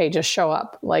 it's okay, just show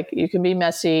up. Like you can be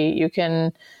messy, you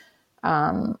can,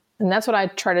 and that's what I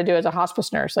try to do as a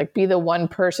hospice nurse, like be the one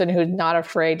person who's not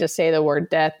afraid to say the word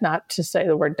death, not to say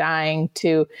the word dying,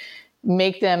 to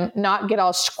make them not get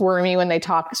all squirmy when they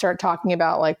start talking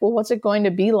about like, well, what's it going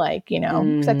to be like,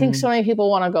 because I think so many people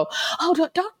want to go, oh,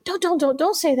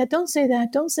 don't say that. Don't say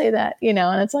that. Don't say that.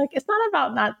 And it's like, it's not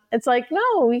about it's like,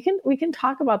 no, we can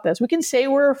talk about this. We can say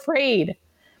we're afraid.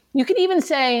 You can even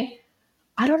say,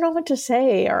 I don't know what to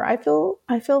say, or I feel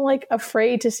like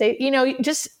afraid to say,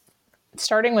 just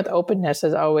starting with openness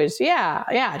is always,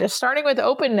 just starting with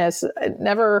openness, it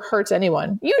never hurts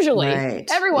anyone. Usually,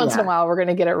 every once in a while, we're going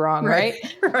to get it wrong, right?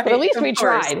 But at least we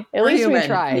tried. At least we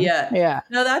tried. Yeah.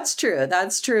 No, that's true.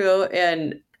 That's true.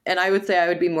 And I would say I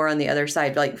would be more on the other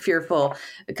side, like fearful,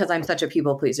 because I'm such a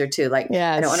people pleaser too. Like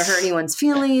I don't want to hurt anyone's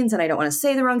feelings and I don't want to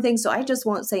say the wrong thing. So I just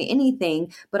won't say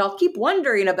anything, but I'll keep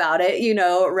wondering about it,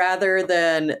 rather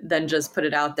than just put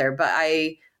it out there. But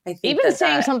I think even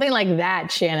saying something like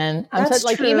that, Shannon,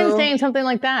 even saying something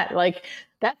like that, like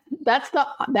that's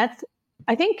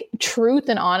I think truth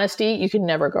and honesty, you can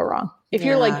never go wrong. If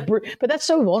you're like, but that's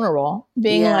so vulnerable,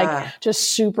 being like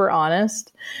just super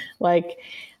honest. Like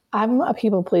I'm a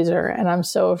people pleaser and I'm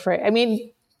so afraid. I mean,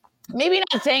 maybe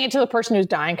not saying it to the person who's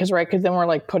dying because then we're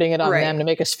like putting it on them to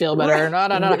make us feel better.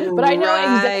 No. But I know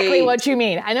exactly what you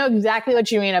mean. I know exactly what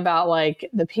you mean about like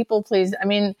the people please. I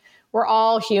mean, we're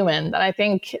all human. And I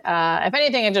think, if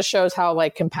anything, it just shows how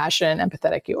like compassionate and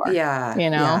empathetic you are. Yeah.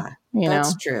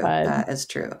 That's true. That is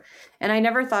true. And I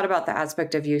never thought about the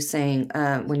aspect of you saying,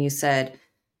 when you said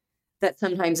that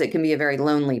sometimes it can be a very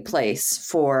lonely place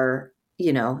for,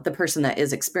 the person that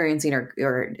is experiencing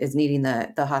or is needing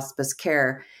the hospice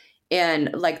care.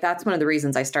 And like, that's one of the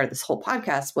reasons I started this whole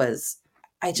podcast was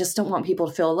I just don't want people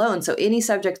to feel alone. So any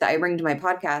subject that I bring to my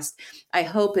podcast, I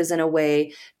hope is in a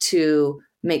way to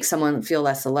make someone feel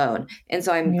less alone. And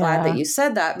so I'm glad that you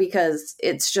said that, because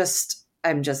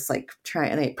I'm just like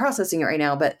processing it right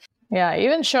now. But yeah,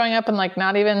 even showing up and like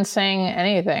not even saying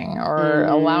anything or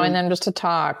allowing them just to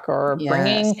talk or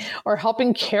bringing or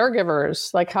helping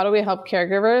caregivers. Like, how do we help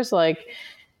caregivers? Like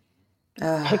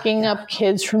picking up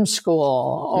kids from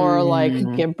school or like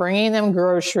bringing them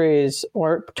groceries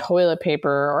or toilet paper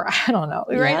or I don't know,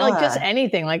 right? Like just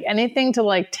anything to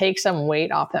like take some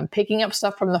weight off them, picking up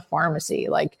stuff from the pharmacy,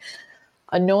 like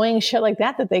annoying shit like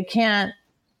that they can't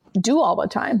do all the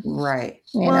time. Right.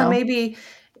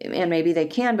 Maybe they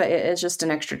can, but it's just an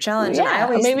extra challenge. Yeah, and I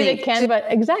always maybe they can, but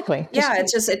exactly.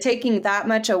 It's just taking that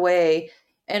much away.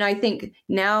 And I think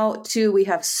now too, we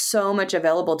have so much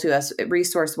available to us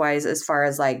resource wise, as far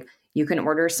as like, you can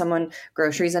order someone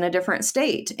groceries in a different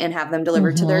state and have them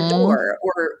delivered to their door,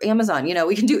 or Amazon,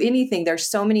 we can do anything. There's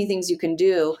so many things you can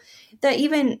do that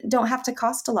even don't have to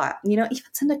cost a lot, even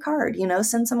send a card,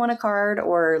 send someone a card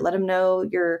or let them know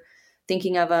you're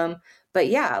thinking of them. But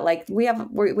yeah, like we have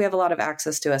a lot of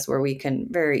access to us where we can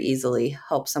very easily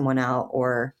help someone out,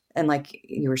 and like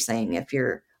you were saying, if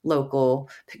you're local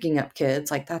picking up kids,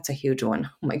 like that's a huge one.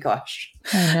 Oh my gosh,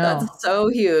 that's so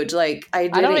huge. Like I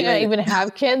don't even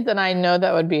have kids, and I know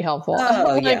that would be helpful.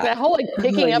 That whole like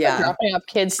picking up and dropping off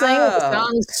kids thing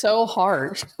sounds so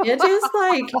hard. It is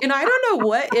like, and I don't know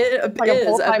what it like is a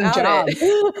full-time job.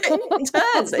 It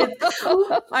does.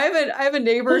 I have a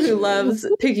neighbor who loves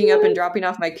picking up and dropping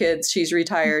off my kids. She's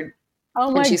retired. Oh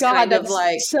my God, that's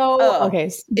like so okay.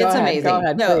 It's amazing. Go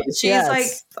ahead, no, please. She's like,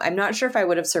 I'm not sure if I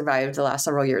would have survived the last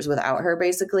several years without her.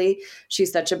 Basically, she's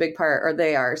such a big part, or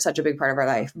they are such a big part of our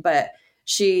life. But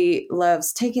she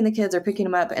loves taking the kids or picking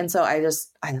them up, and so I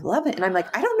love it. And I'm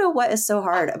like, I don't know what is so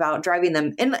hard about driving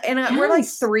them, and we're like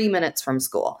 3 minutes from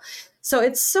school, so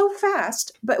it's so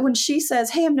fast. But when she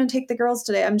says, "Hey, I'm going to take the girls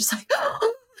today," I'm just like,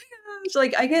 oh my gosh,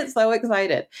 like I get so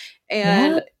excited,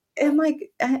 and like,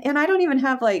 and I don't even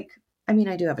have like. I mean,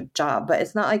 I do have a job, but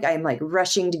it's not like I'm like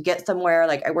rushing to get somewhere.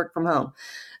 Like I work from home.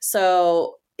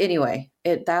 So anyway,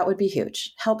 that would be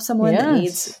huge. Help someone that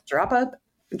needs drop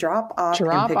off,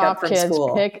 and pick up from kids,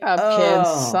 school. Pick up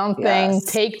kids, something,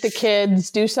 take the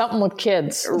kids, do something with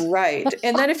kids. Right.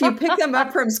 And then if you pick them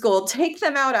up from school, take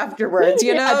them out afterwards,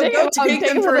 go take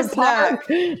them for a snack.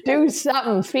 Do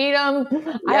something, feed them.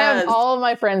 Yes. All of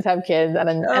my friends have kids.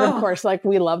 And of course, like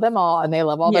we love them all and they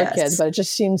love all their kids, but it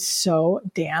just seems so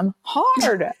damn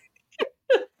hard.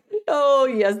 Oh,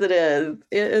 yes, it is.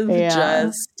 It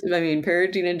is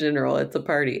parenting in general, it's a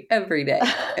party every day,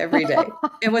 every day.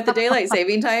 And with the daylight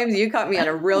saving times, you caught me on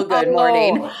a real good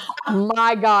morning.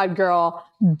 My God, girl,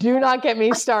 do not get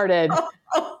me started.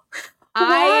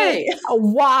 Why?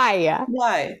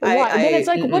 Why? Then it's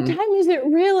like, what time is it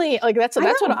really? Like, that's what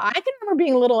I can remember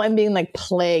being little and being like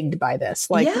plagued by this.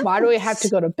 Like, why do we have to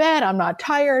go to bed? I'm not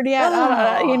tired yet.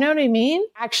 You know what I mean?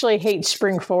 I actually hate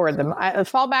spring forward. The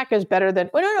fall back is better than,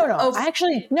 no.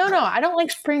 I don't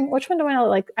like spring. Which one do I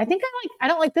like? I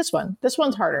don't like this one. This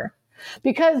one's harder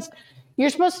because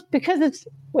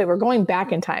we're going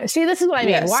back in time. See, this is what I mean.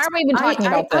 Yes. Why are we even talking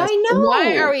about this? I know.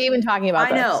 Why are we even talking about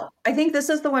this? I know. I think this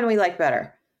is the one we like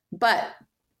better, but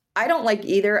I don't like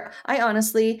either. I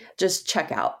honestly just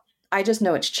check out. I just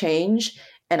know it's change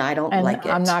and I don't like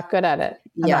it. I'm not good at it.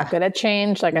 I'm not good at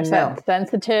change. Like I said,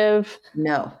 sensitive.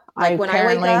 No. Like when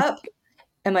I wake up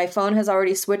and my phone has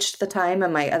already switched the time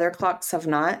and my other clocks have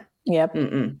not. Yep.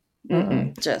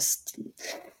 Just...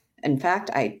 In fact,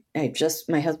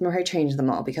 my husband probably changed them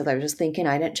all because I was just thinking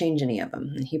I didn't change any of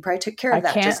them. And he probably took care of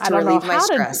that just to relieve my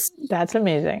stress. That's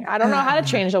amazing. I don't know how to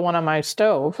change the one on my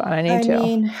stove. I need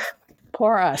to.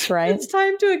 Poor us, right? It's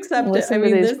time to accept it.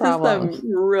 This problems. Is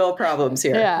some real problems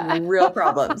here. Yeah. Real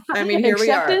problems. Here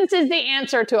we are. Acceptance is the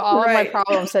answer to all of my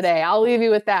problems today. I'll leave you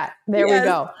with that. There we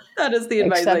go. That is the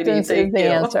advice I need. Acceptance is the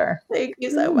answer. Thank you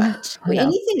so much.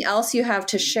 Anything else you have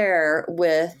to share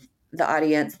with the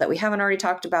audience that we haven't already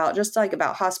talked about, just like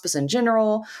about hospice in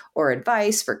general or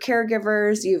advice for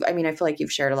caregivers? I feel like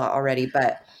you've shared a lot already,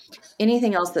 but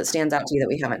anything else that stands out to you that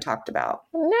we haven't talked about?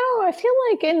 No, I feel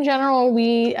like in general,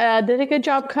 we did a good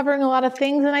job covering a lot of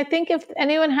things. And I think if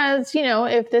anyone has,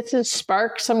 if this has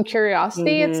sparked some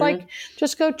curiosity, it's like,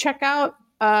 just go check out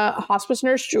Hospice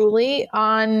Nurse Julie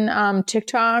on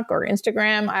TikTok or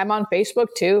Instagram. I'm on Facebook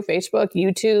too,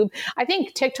 YouTube. I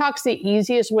think TikTok's the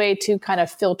easiest way to kind of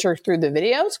filter through the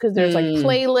videos because there's like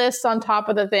playlists on top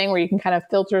of the thing where you can kind of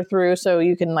filter through so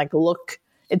you can like look.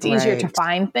 It's easier to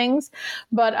find things,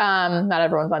 but not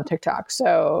everyone's on TikTok.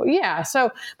 So yeah.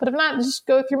 But if not, just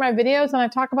go through my videos and I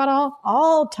talk about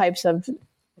all types of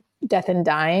death and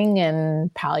dying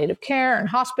and palliative care and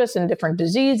hospice and different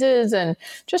diseases and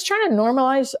just trying to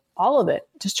normalize all of it.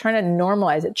 Just trying to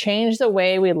normalize it, change the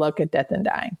way we look at death and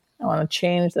dying. I want to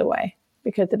change the way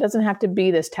because it doesn't have to be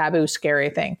this taboo,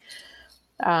 scary thing.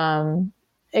 It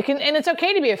can, and it's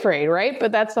okay to be afraid, right?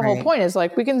 But that's the whole point is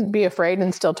like, we can be afraid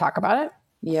and still talk about it.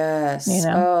 Yes.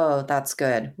 Oh, that's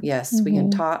good. Yes. We can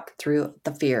talk through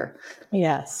the fear.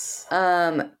 Yes.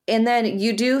 And then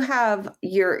you do have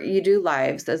you do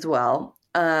lives as well.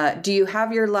 Do you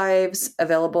have your lives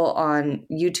available on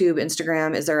YouTube,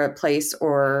 Instagram? Is there a place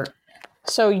or?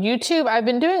 So YouTube, I've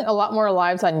been doing a lot more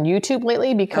lives on YouTube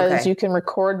lately because you can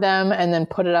record them and then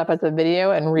put it up as a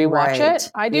video and rewatch it.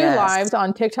 I do lives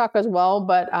on TikTok as well,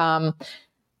 but,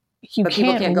 but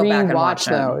can't go back and watch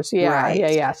those.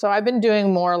 Yeah. So I've been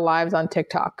doing more lives on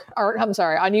TikTok on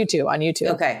YouTube.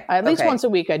 Okay. At least once a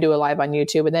week I do a live on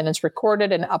YouTube and then it's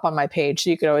recorded and up on my page. So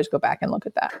you could always go back and look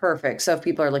at that. Perfect. So if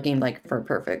people are looking like for a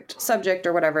perfect subject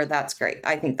or whatever, that's great.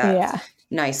 I think that's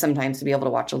nice sometimes to be able to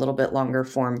watch a little bit longer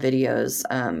form videos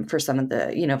for some of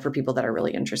the, for people that are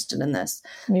really interested in this.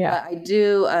 Yeah. I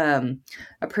do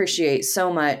appreciate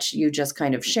so much you just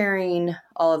kind of sharing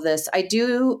all of this. I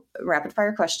do rapid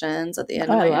fire questions at the end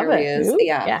of my interviews.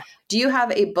 Yeah. Do you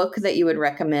have a book that you would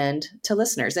recommend to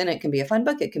listeners? And it can be a fun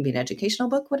book. It can be an educational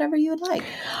book, whatever you would like.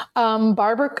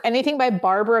 Anything by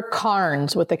Barbara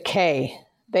Carnes with a K.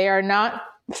 They are not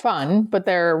fun, but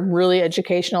they're really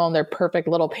educational and they're perfect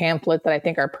little pamphlets that I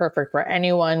think are perfect for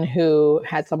anyone who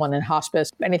had someone in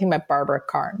hospice. Anything by Barbara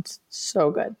Carnes.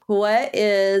 So good. What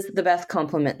is the best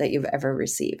compliment that you've ever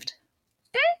received?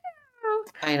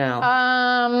 I know.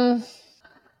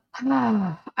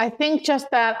 I think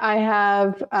just that I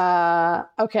have,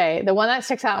 the one that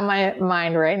sticks out in my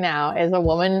mind right now is a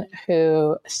woman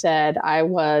who said I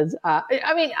was, I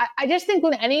just think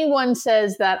when anyone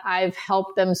says that I've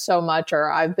helped them so much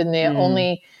or I've been the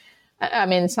only,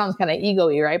 it sounds kind of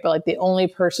ego-y, right? But like the only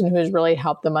person who's really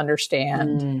helped them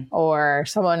understand or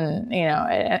someone,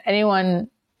 anyone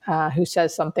who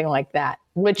says something like that,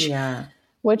 which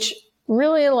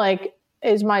really like,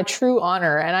 is my true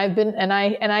honor. And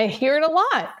I hear it a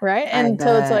lot. Right. And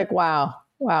so it's like, wow,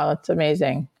 that's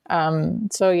amazing.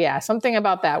 Something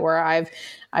about that where I've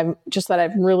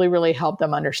really, really helped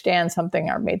them understand something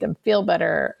or made them feel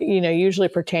better, usually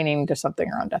pertaining to something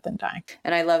around death and dying.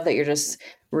 And I love that you're just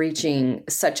reaching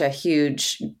such a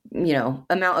huge,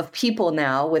 amount of people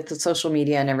now with the social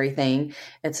media and everything.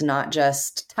 It's not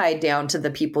just tied down to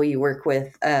the people you work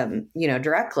with,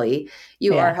 directly.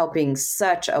 You are helping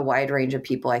such a wide range of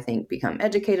people, I think, become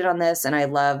educated on this. And I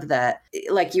love that,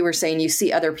 like you were saying, you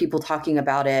see other people talking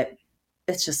about it.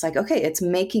 It's just like, okay, it's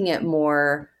making it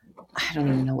more, I don't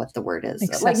even know what the word is.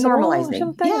 Like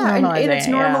normalizing. Yeah. And it's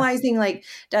normalizing like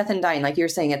death and dying. Like you're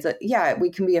saying,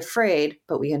 we can be afraid,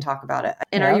 but we can talk about it.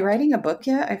 And are you writing a book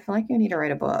yet? I feel like you need to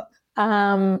write a book.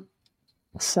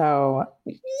 So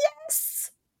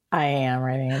yes, I am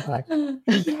writing a book.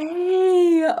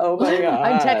 Yay. Oh my God.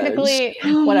 I'm technically,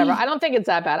 whatever. I don't think it's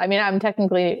that bad. I mean,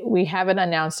 we haven't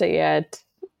announced it yet.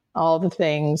 All the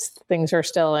things are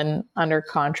still under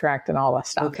contract and all that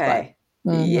stuff. Okay.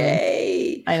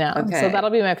 Yay. I know. Okay. So that'll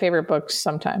be my favorite book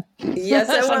sometime. Yes,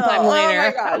 it sometime will.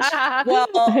 Later. Oh my gosh. Well,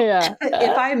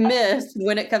 if I miss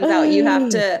when it comes out, you have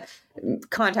to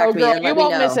contact me and let me know. You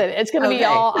won't miss it. It's going to be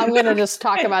all, I'm going to just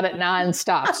talk about it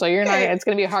nonstop. So it's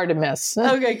going to be hard to miss.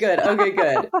 Okay, good.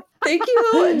 Thank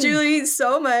you, Julie,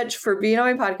 so much for being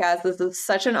on my podcast. This is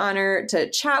such an honor to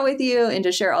chat with you and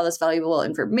to share all this valuable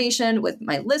information with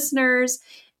my listeners.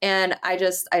 And I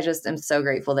just am so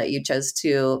grateful that you chose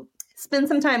to spend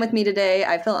some time with me today.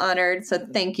 I feel honored. So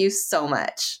thank you so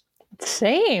much.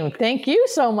 Same. Thank you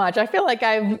so much. I feel like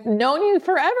I've known you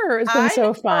forever. It's been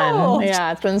so fun.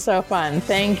 Yeah, it's been so fun.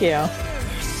 Thank you.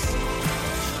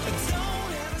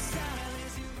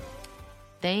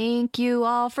 Thank you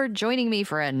all for joining me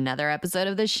for another episode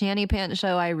of the Shanny Pants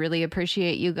Show. I really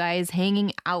appreciate you guys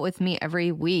hanging out with me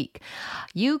every week.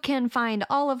 You can find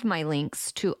all of my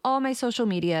links to all my social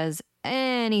medias,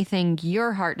 anything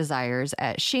your heart desires,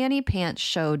 at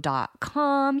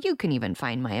shannypantsshow.com. You can even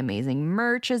find my amazing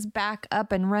merch is back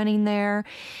up and running there.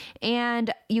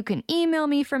 And you can email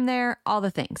me from there, all the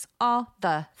things.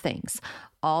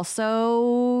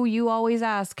 Also, you always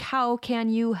ask, how can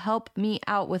you help me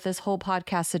out with this whole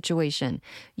podcast situation?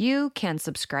 You can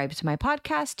subscribe to my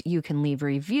podcast. You can leave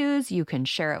reviews. You can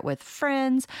share it with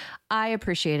friends. I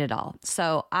appreciate it all.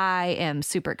 So I am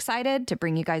super excited to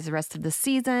bring you guys the rest of the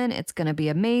season. It's going to be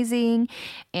amazing.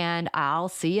 And I'll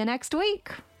see you next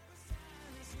week.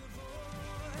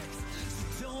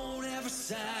 Don't ever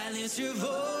silence your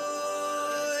voice.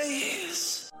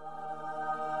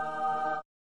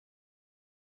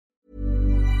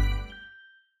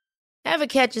 Ever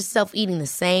catch yourself eating the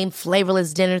same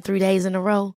flavorless dinner 3 days in a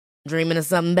row? Dreaming of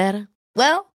something better?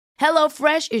 Well,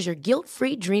 HelloFresh is your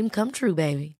guilt-free dream come true,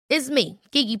 baby. It's me,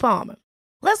 Keke Palmer.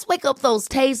 Let's wake up those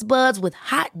taste buds with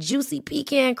hot, juicy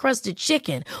pecan-crusted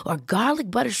chicken or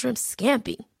garlic butter shrimp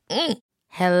scampi.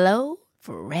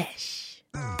 HelloFresh.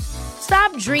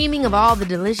 Stop dreaming of all the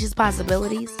delicious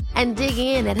possibilities and dig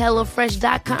in at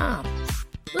HelloFresh.com.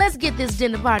 Let's get this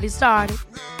dinner party started.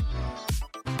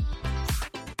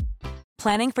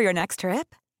 Planning for your next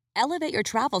trip? Elevate your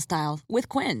travel style with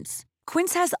Quince.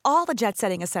 Quince has all the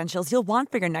jet-setting essentials you'll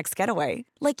want for your next getaway,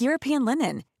 like European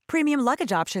linen, premium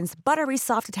luggage options, buttery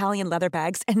soft Italian leather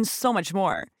bags, and so much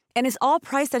more. And is all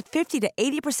priced at 50 to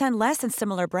 80% less than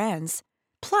similar brands.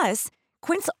 Plus,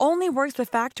 Quince only works with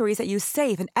factories that use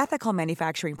safe and ethical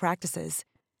manufacturing practices.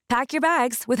 Pack your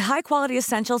bags with high-quality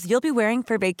essentials you'll be wearing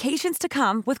for vacations to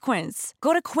come with Quince.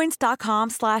 Go to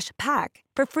quince.com/pack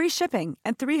for free shipping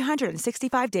and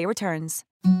 365-day returns.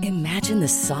 Imagine the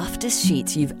softest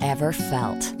sheets you've ever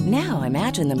felt. Now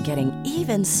imagine them getting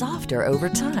even softer over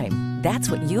time.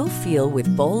 That's what you'll feel with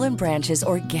Boll & Branch's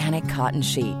organic cotton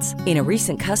sheets. In a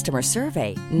recent customer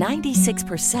survey,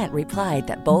 96% replied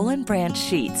that Boll & Branch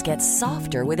sheets get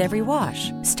softer with every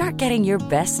wash. Start getting your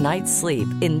best night's sleep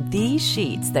in these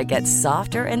sheets that get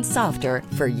softer and softer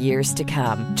for years to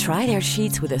come. Try their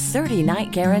sheets with a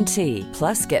 30-night guarantee.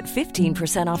 Plus, get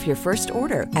 15% off your first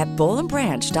order at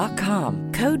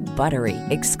bollandbranch.com. Code BUTTERY.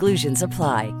 Exclusions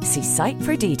apply. See site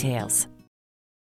for details.